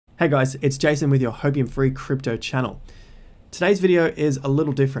Hey guys, it's Jason with your Hopium Free Crypto channel. Today's video is a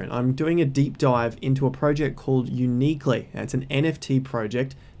little different. I'm doing a deep dive into a project called Uniqly. It's an NFT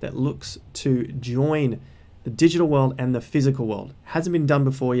project that looks to join the digital world and the physical world. Hasn't been done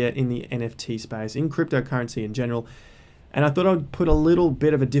before yet in the NFT space, in cryptocurrency in general. And I thought I'd put a little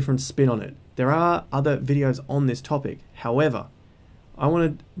bit of a different spin on it. There are other videos on this topic. However, I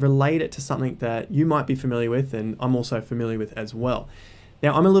want to relate it to something that you might be familiar with and I'm also familiar with as well.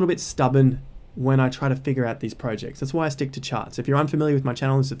 Now, I'm a little bit stubborn when I try to figure out these projects. That's why I stick to charts. If you're unfamiliar with my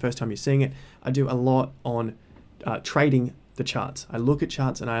channel, this is the first time you're seeing it, I do a lot on trading the charts. I look at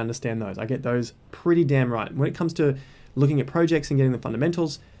charts and I understand those. I get those pretty damn right. When it comes to looking at projects and getting the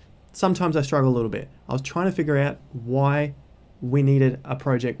fundamentals, sometimes I struggle a little bit. I was trying to figure out why we needed a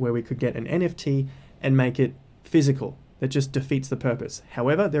project where we could get an NFT and make it physical. That just defeats the purpose.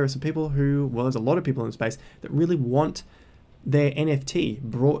 However, there are some people who, well, there's a lot of people in the space that really want their NFT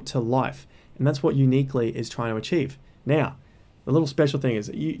brought to life. And that's what Uniqly is trying to achieve. Now, the little special thing is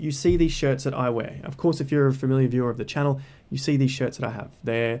that you see these shirts that I wear. Of course, if you're a familiar viewer of the channel, you see these shirts that I have.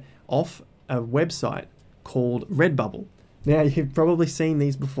 They're off a website called Redbubble. Now, you've probably seen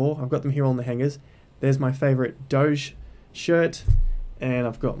these before. I've got them here on the hangers. There's my favorite Doge shirt, and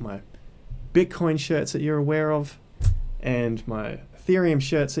I've got my Bitcoin shirts that you're aware of, and my Ethereum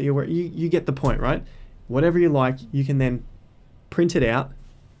shirts that you're wearing. You get the point, right? Whatever you like, you can then print it out,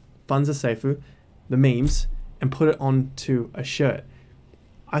 funds are safer, the memes, and put it onto a shirt.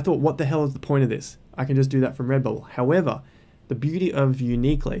 I thought, what the hell is the point of this? I can just do that from Redbubble. However, the beauty of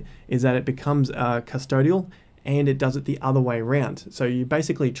Uniqly is that it becomes custodial and it does it the other way around. So you're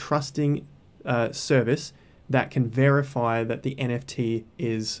basically trusting a service that can verify that the NFT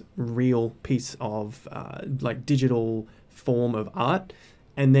is real piece of like digital form of art,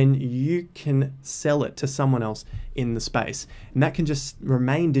 and then you can sell it to someone else in the space. And that can just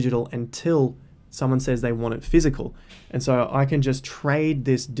remain digital until someone says they want it physical. And so I can just trade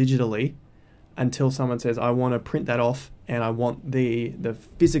this digitally until someone says, I want to print that off and I want the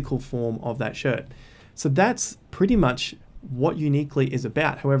physical form of that shirt. So that's pretty much what Uniqly is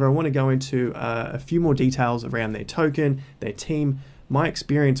about. However, I want to go into a few more details around their token, their team, my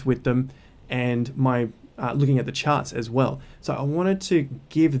experience with them, and my looking at the charts as well. So I wanted to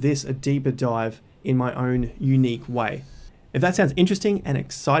give this a deeper dive in my own unique way. If that sounds interesting and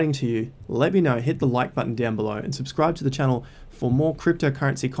exciting to you, let me know. Hit the like button down below and subscribe to the channel for more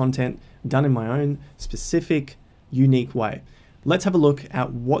cryptocurrency content done in my own specific, unique way. Let's have a look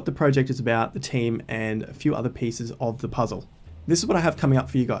at what the project is about, the team, and a few other pieces of the puzzle. This is what I have coming up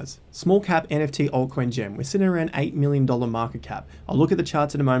for you guys. Small cap NFT altcoin gem. We're sitting around $8 million market cap. I'll look at the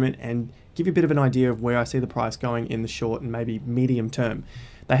charts in a moment and give you a bit of an idea of where I see the price going in the short and maybe medium term.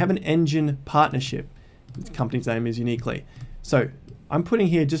 They have an engine partnership. The company's name is Uniqly. So I'm putting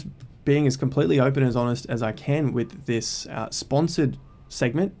here just being as completely open and as honest as I can with this sponsored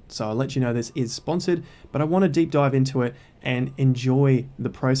segment. So I'll let you know this is sponsored, but I want to deep dive into it and enjoy the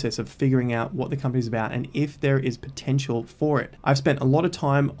process of figuring out what the company's about and if there is potential for it. I've spent a lot of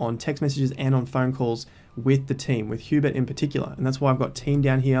time on text messages and on phone calls with the team, with Hubert in particular, and that's why I've got team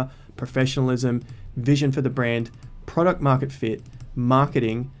down here, professionalism, vision for the brand, product market fit,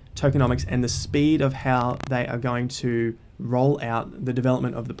 marketing, tokenomics, and the speed of how they are going to roll out the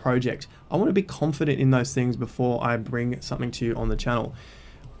development of the project. I want to be confident in those things before I bring something to you on the channel.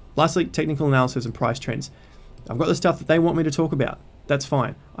 Lastly, technical analysis and price trends. I've got the stuff that they want me to talk about. That's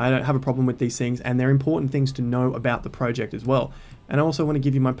fine. I don't have a problem with these things, and they're important things to know about the project as well. And I also want to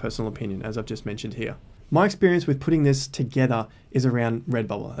give you my personal opinion, as I've just mentioned here. My experience with putting this together is around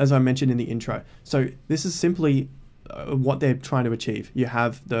Redbubble, as I mentioned in the intro. So this is simply what they're trying to achieve. You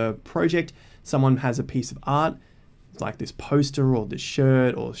have the project, someone has a piece of art, like this poster or this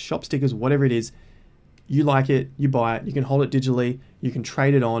shirt or shop stickers, whatever it is. You like it, you buy it, you can hold it digitally, you can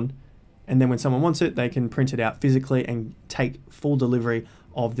trade it on, and then when someone wants it, they can print it out physically and take full delivery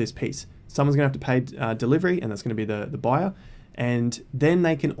of this piece. Someone's gonna have to pay delivery, and that's gonna be the buyer. And then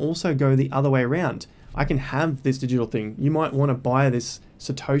they can also go the other way around. I can have this digital thing. You might wanna buy this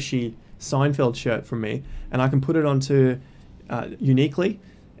Satoshi Seinfeld shirt from me, and I can put it onto Uniqly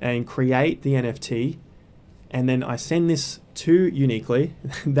and create the NFT, and then I send this to Uniqly.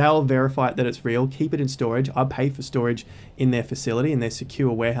 They'll verify that it's real, keep it in storage. I pay for storage in their facility, in their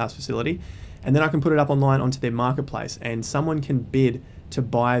secure warehouse facility, and then I can put it up online onto their marketplace, and someone can bid to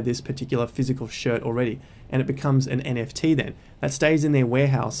buy this particular physical shirt already, and it becomes an NFT then. That stays in their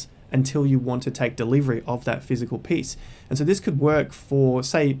warehouse until you want to take delivery of that physical piece. And so this could work for,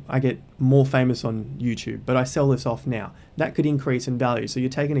 say, I get more famous on YouTube, but I sell this off now. That could increase in value. So you're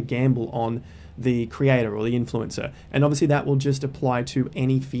taking a gamble on the creator or the influencer. And obviously that will just apply to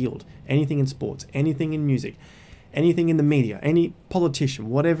any field, anything in sports, anything in music, anything in the media, any politician,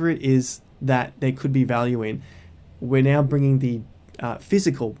 whatever it is that there could be value in. We're now bringing the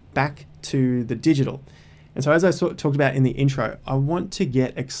physical back to the digital. And so as I talked about in the intro, I want to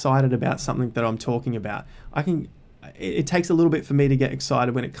get excited about something that I'm talking about. It takes a little bit for me to get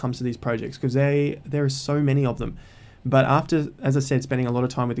excited when it comes to these projects because there are so many of them. But after, as I said, spending a lot of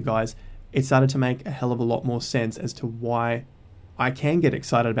time with the guys, it started to make a hell of a lot more sense as to why I can get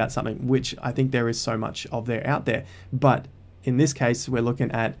excited about something, which I think there is so much of there out there. But in this case, we're looking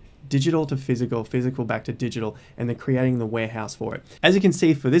at digital to physical, physical back to digital, and they're creating the warehouse for it. As you can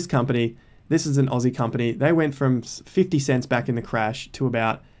see for this company, this is an Aussie company. They went from 50 cents back in the crash to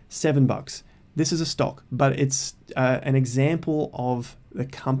about $7. This is a stock, but it's an example of the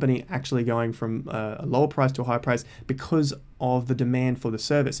company actually going from a lower price to a higher price because of the demand for the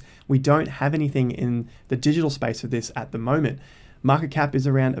service. We don't have anything in the digital space for this at the moment. Market cap is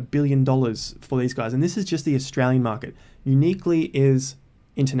around $1 billion for these guys, and this is just the Australian market. Uniqly is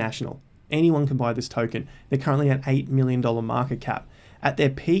international. Anyone can buy this token. They're currently at $8 million market cap. At their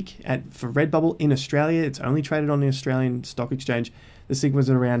peak, for Redbubble in Australia, it's only traded on the Australian Stock Exchange. The SIG was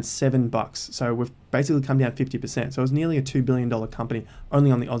at around $7. So we've basically come down 50%. So it's nearly a $2 billion company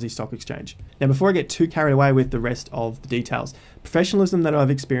only on the Aussie Stock Exchange. Now, before I get too carried away with the rest of the details, professionalism that I've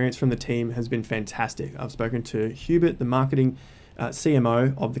experienced from the team has been fantastic. I've spoken to Hubert, the marketing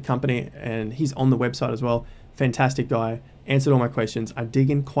CMO of the company, and he's on the website as well. Fantastic guy, answered all my questions. I dig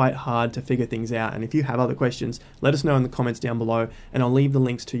in quite hard to figure things out, and if you have other questions, let us know in the comments down below, and I'll leave the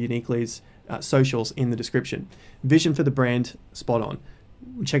links to Uniqly's socials in the description. Vision for the brand, spot on.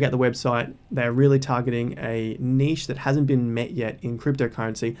 Check out the website. They're really targeting a niche that hasn't been met yet in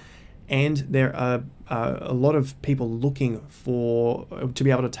cryptocurrency, and there are a lot of people looking to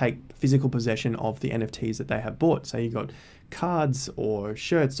be able to take physical possession of the NFTs that they have bought. So you got cards or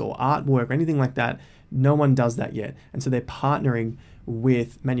shirts or artwork or anything like that. No one does that yet. And so they're partnering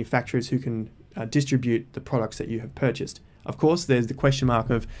with manufacturers who can distribute the products that you have purchased. Of course, there's the question mark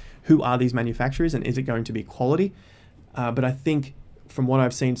of who are these manufacturers and is it going to be quality? But I think from what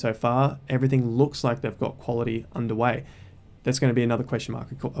I've seen so far, everything looks like they've got quality underway. That's going to be another question mark,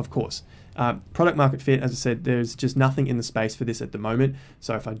 of course. Product market fit, as I said, there's just nothing in the space for this at the moment.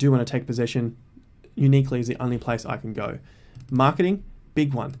 So if I do want to take possession, Uniqly is the only place I can go. Marketing,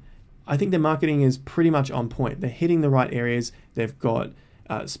 big one. I think their marketing is pretty much on point. They're hitting the right areas. They've got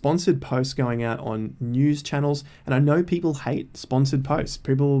sponsored posts going out on news channels. And I know people hate sponsored posts.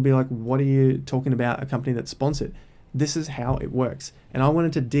 People will be like, what are you talking about, a company that's sponsored? This is how it works. And I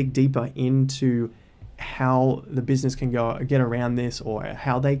wanted to dig deeper into how the business can get around this, or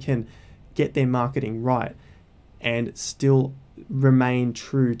how they can get their marketing right and still remain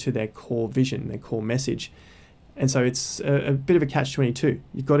true to their core vision, their core message. And so it's a bit of a catch-22.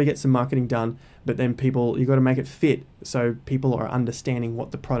 You've got to get some marketing done, but then you've got to make it fit so people are understanding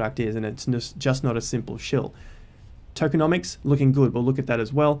what the product is, and it's just not a simple shill. Tokenomics, looking good. We'll look at that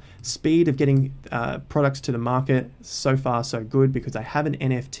as well. Speed of getting products to the market, so far so good, because they have an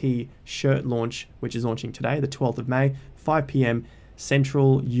NFT shirt launch, which is launching today, the 12th of May, 5 p.m.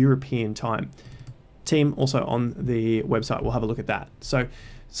 Central European time. Team also on the website. We'll have a look at that.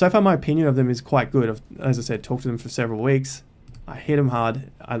 So far my opinion of them is quite good. As I said, talked to them for several weeks. I hit them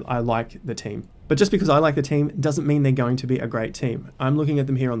hard. I like the team. But just because I like the team doesn't mean they're going to be a great team. I'm looking at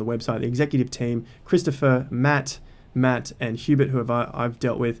them here on the website. The executive team, Christopher, Matt, and Hubert, who I've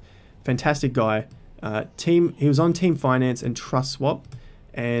dealt with. Fantastic guy. He was on Team Finance and TrustSwap,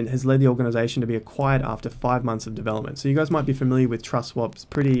 and has led the organization to be acquired after 5 months of development. So you guys might be familiar with TrustSwap's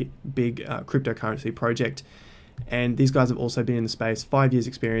pretty big cryptocurrency project. And these guys have also been in the space, 5 years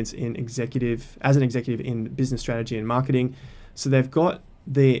experience as an executive in business strategy and marketing. So they've got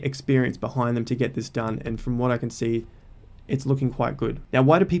the experience behind them to get this done. And from what I can see, it's looking quite good. Now,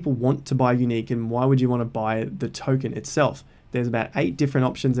 why do people want to buy UNIQ, and why would you want to buy the token itself? There's about 8 different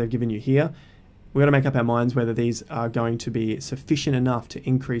options they've given you here. We've got to make up our minds whether these are going to be sufficient enough to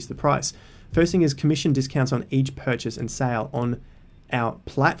increase the price. First thing is commission discounts on each purchase and sale on our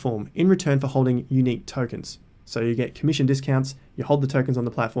platform in return for holding UNIQ tokens. So you get commission discounts, you hold the tokens on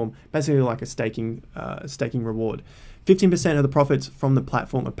the platform, basically like a staking reward. 15% of the profits from the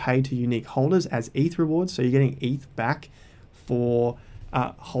platform are paid to UNIQ holders as ETH rewards. So you're getting ETH back for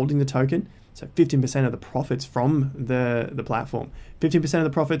holding the token. So 15% of the profits from the platform. 15% of the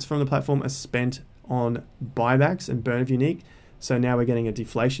profits from the platform are spent on buybacks and burn of UNIQ. So now we're getting a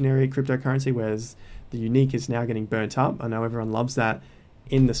deflationary cryptocurrency, whereas the UNIQ is now getting burnt up. I know everyone loves that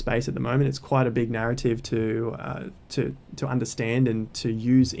in the space at the moment. It's quite a big narrative to understand and to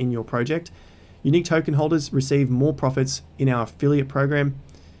use in your project. UNIQ token holders receive more profits in our affiliate program.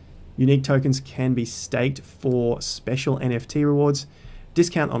 UNIQ tokens can be staked for special NFT rewards,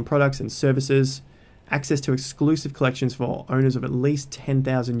 discount on products and services, access to exclusive collections for owners of at least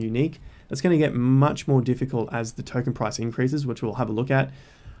 10,000 UNIQ. That's going to get much more difficult as the token price increases, which we'll have a look at.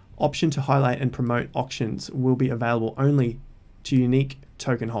 Option to highlight and promote auctions will be available only to UNIQ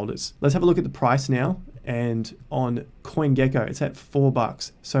token holders. Let's have a look at the price now. And on CoinGecko, it's at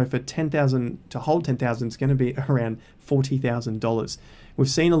 $4. So for 10,000 to hold 10,000, it's going to be around $40,000. We've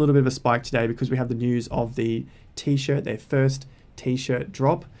seen a little bit of a spike today because we have the news of the t-shirt, their first t-shirt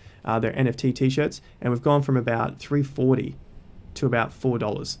drop, their NFT t-shirts, and we've gone from about $3.40 to about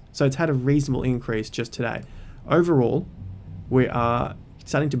 $4. So it's had a reasonable increase just today. Overall, we are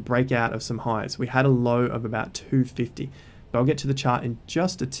starting to break out of some highs. We had a low of about $2.50, but I'll get to the chart in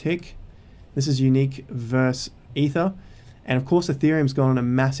just a tick. This is UNIQ versus Ether. And of course, Ethereum's gone on a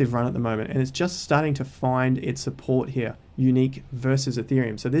massive run at the moment, and it's just starting to find its support here, UNIQ versus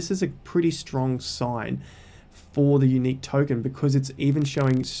Ethereum. So this is a pretty strong sign for the UNIQ token because it's even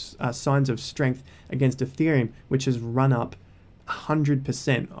showing signs of strength against Ethereum, which has run up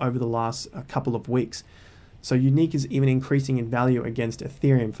 100% over the last couple of weeks. So UNIQ is even increasing in value against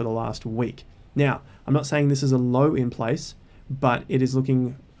Ethereum for the last week. Now, I'm not saying this is a low in place, but it is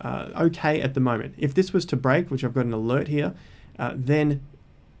looking okay at the moment. If this was to break, which I've got an alert here, then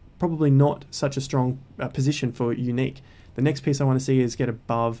probably not such a strong position for UNIQ. The next piece I want to see is get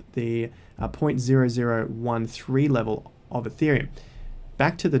above the 0.0013 level of Ethereum.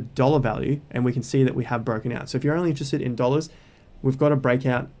 Back to the dollar value, and we can see that we have broken out. So if you're only interested in dollars, we've got a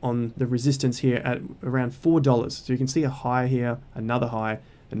breakout on the resistance here at around $4. So you can see a high here, another high,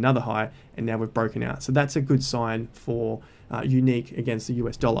 and now we've broken out. So that's a good sign for UNIQ against the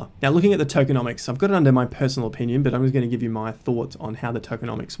US dollar. Now, looking at the tokenomics, I've got it under my personal opinion, but I'm just going to give you my thoughts on how the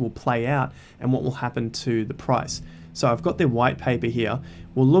tokenomics will play out and what will happen to the price. So I've got their white paper here.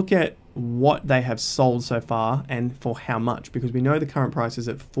 We'll look at what they have sold so far and for how much, because we know the current price is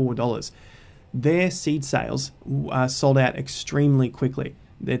at $4. Their seed sales sold out extremely quickly.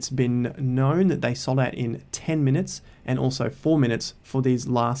 It's been known that they sold out in 10 minutes and also 4 minutes for these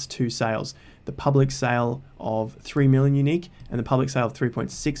last two sales. The public sale of 3 million UNIQ and the public sale of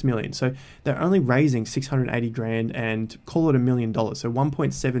 3.6 million. So they're only raising 680 grand and call it $1 million. So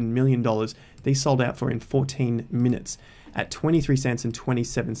 $1.7 million they sold out for in 14 minutes at 23 cents and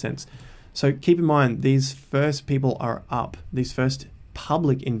 27 cents. So keep in mind, these first people are up. These first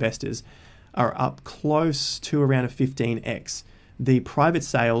public investors are up close to around a 15x. The private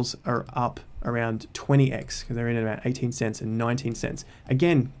sales are up around 20x because they're in at about 18 cents and 19 cents.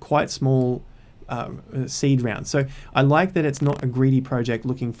 Again, quite small seed round. So I like that it's not a greedy project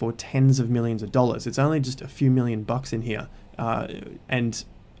looking for tens of millions of dollars. It's only just a few $million in here, and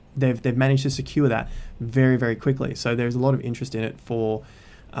they've managed to secure that very, very quickly. So there's a lot of interest in it for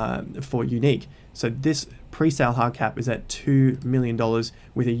UNIQ. So this pre-sale hard cap is at $2 million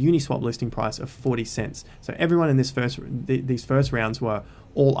with a Uniswap listing price of 40 cents. So everyone in these first rounds were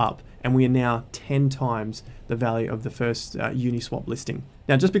all up, and we are now 10 times the value of the first Uniswap listing.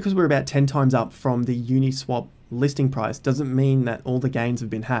 Now, just because we're about 10 times up from the Uniswap listing price doesn't mean that all the gains have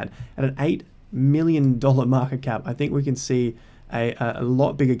been had. At an $8 million market cap, I think we can see a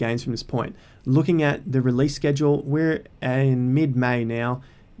lot bigger gains from this point. Looking at the release schedule, we're in mid-May now.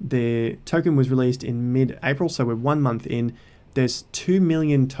 The token was released in mid-April, so we're 1 month in. There's 2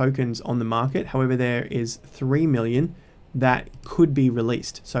 million tokens on the market. However, there is 3 million that could be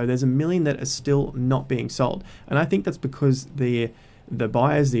released. So there's 1 million that are still not being sold. And I think that's because the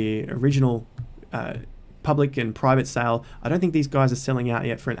buyers, the original public and private sale, I don't think these guys are selling out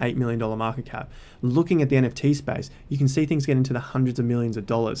yet for an $8 million market cap. Looking at the NFT space, you can see things get into the hundreds of millions of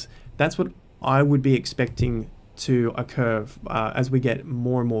dollars. That's what I would be expecting to occur as we get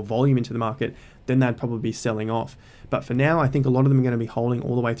more and more volume into the market. Then they'd probably be selling off. But for now, I think a lot of them are going to be holding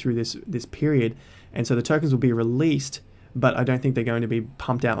all the way through this period. And so the tokens will be released, but I don't think they're going to be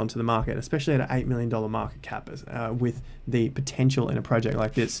pumped out onto the market, especially at an $8 million market cap with the potential in a project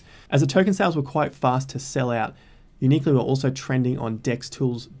like this. As the token sales were quite fast to sell out, Uniqly were also trending on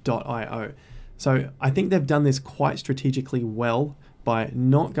dextools.io. So I think they've done this quite strategically well by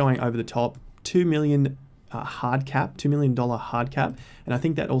not going over the top. $2 million hard cap, $2 million hard cap. And I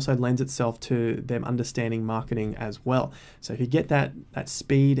think that also lends itself to them understanding marketing as well. So if you get that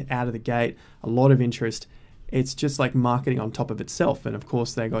speed out of the gate, a lot of interest, It's just like marketing on top of itself. And of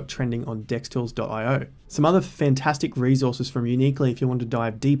course, they got trending on dextools.io. Some other fantastic resources from Uniqly if you want to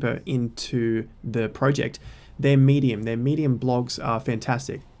dive deeper into the project. Their Medium blogs are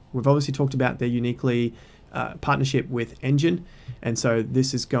fantastic. We've obviously talked about their Uniqly partnership with Engine. And so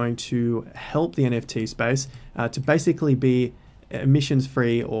this is going to help the NFT space to basically be emissions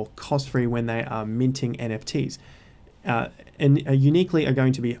free or cost free when they are minting NFTs. And Uniqly are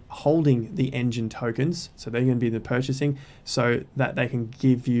going to be holding the Engine tokens, so they're going to be the purchasing, so that they can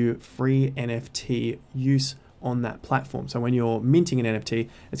give you free NFT use on that platform. So when you're minting an NFT,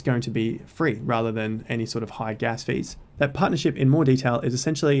 it's going to be free rather than any sort of high gas fees. That partnership in more detail is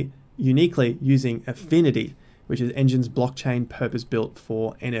essentially Uniqly using Affinity, which is Engine's blockchain purpose-built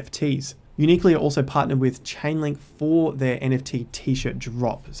for NFTs. Uniqly are also partnered with Chainlink for their NFT t-shirt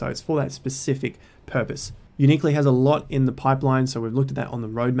drop, so it's for that specific purpose. Uniqly has a lot in the pipeline, so we've looked at that on the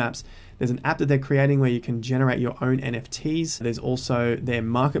roadmaps. There's an app that they're creating where you can generate your own NFTs. There's also their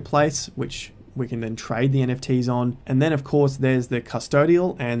marketplace, which we can then trade the NFTs on. And then of course, there's the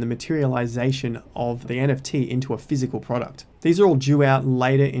custodial and the materialization of the NFT into a physical product. These are all due out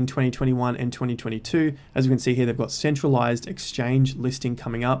later in 2021 and 2022. As you can see here, they've got centralized exchange listing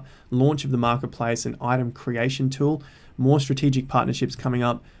coming up, launch of the marketplace and item creation tool, more strategic partnerships coming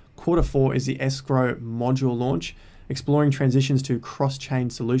up. Q4 is the escrow module launch, exploring transitions to cross-chain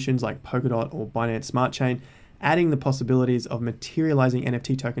solutions like Polkadot or Binance Smart Chain, adding the possibilities of materializing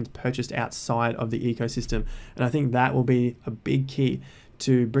NFT tokens purchased outside of the ecosystem. And I think that will be a big key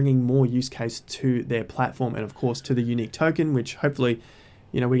to bringing more use case to their platform, and of course to the UNIQ token, which hopefully,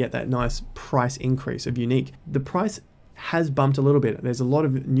 we get that nice price increase of UNIQ. The price has bumped a little bit. There's a lot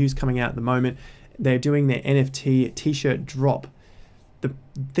of news coming out at the moment. They're doing their NFT t-shirt drop. The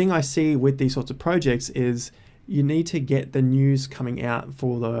thing I see with these sorts of projects is you need to get the news coming out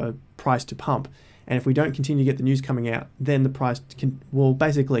for the price to pump. And if we don't continue to get the news coming out, then the price will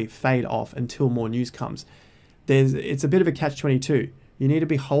basically fade off until more news comes. It's a bit of a catch-22. You need to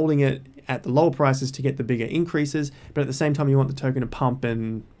be holding it at the lower prices to get the bigger increases, but at the same time you want the token to pump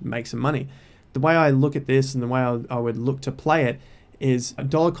and make some money. The way I look at this and the way I would look to play it is a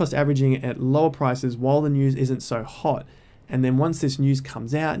dollar cost averaging at lower prices while the news isn't so hot. And then once this news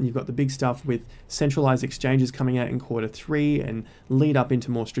comes out and you've got the big stuff with centralized exchanges coming out in Q3 and lead up into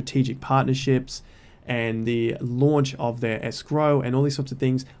more strategic partnerships and the launch of their escrow and all these sorts of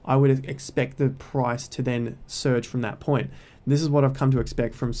things, I would expect the price to then surge from that point. This is what I've come to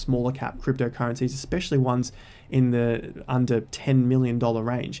expect from smaller cap cryptocurrencies, especially ones in the under $10 million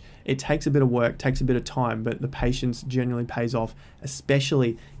range. It takes a bit of work, takes a bit of time, but the patience generally pays off,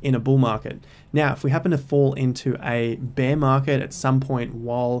 especially in a bull market. Now, if we happen to fall into a bear market at some point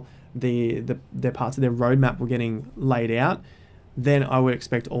while their parts of their roadmap were getting laid out, then I would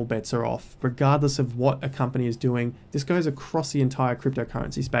expect all bets are off. Regardless of what a company is doing, this goes across the entire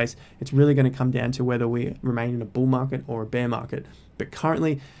cryptocurrency space. It's really going to come down to whether we remain in a bull market or a bear market. But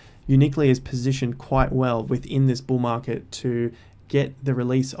currently, Uniqly is positioned quite well within this bull market to get the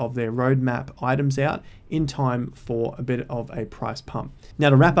release of their roadmap items out in time for a bit of a price pump. Now,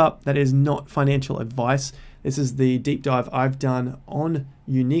 to wrap up, that is not financial advice. This is the deep dive I've done on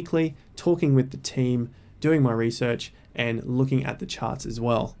Uniqly, talking with the team, doing my research, and looking at the charts as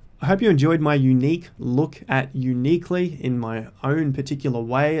well. I hope you enjoyed my unique look at Uniqly in my own particular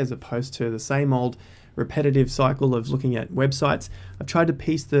way, as opposed to the same old repetitive cycle of looking at websites. I've tried to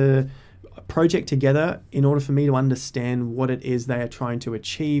piece the project together in order for me to understand what it is they are trying to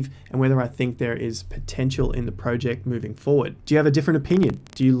achieve and whether I think there is potential in the project moving forward. Do you have a different opinion?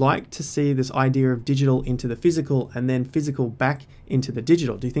 Do you like to see this idea of digital into the physical and then physical back into the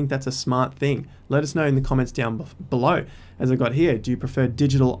digital? Do you think that's a smart thing? Let us know in the comments down below. As I got here, do you prefer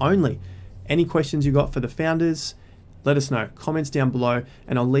digital only? Any questions you got for the founders? Let us know. Comments down below,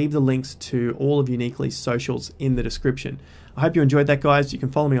 and I'll leave the links to all of Uniqly's socials in the description. I hope you enjoyed that, guys. You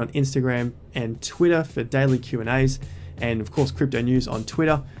can follow me on Instagram and Twitter for daily Q&As, and of course crypto news on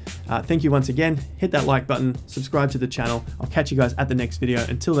Twitter. Thank you once again. Hit that like button, subscribe to the channel. I'll catch you guys at the next video.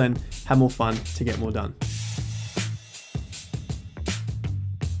 Until then, have more fun to get more done.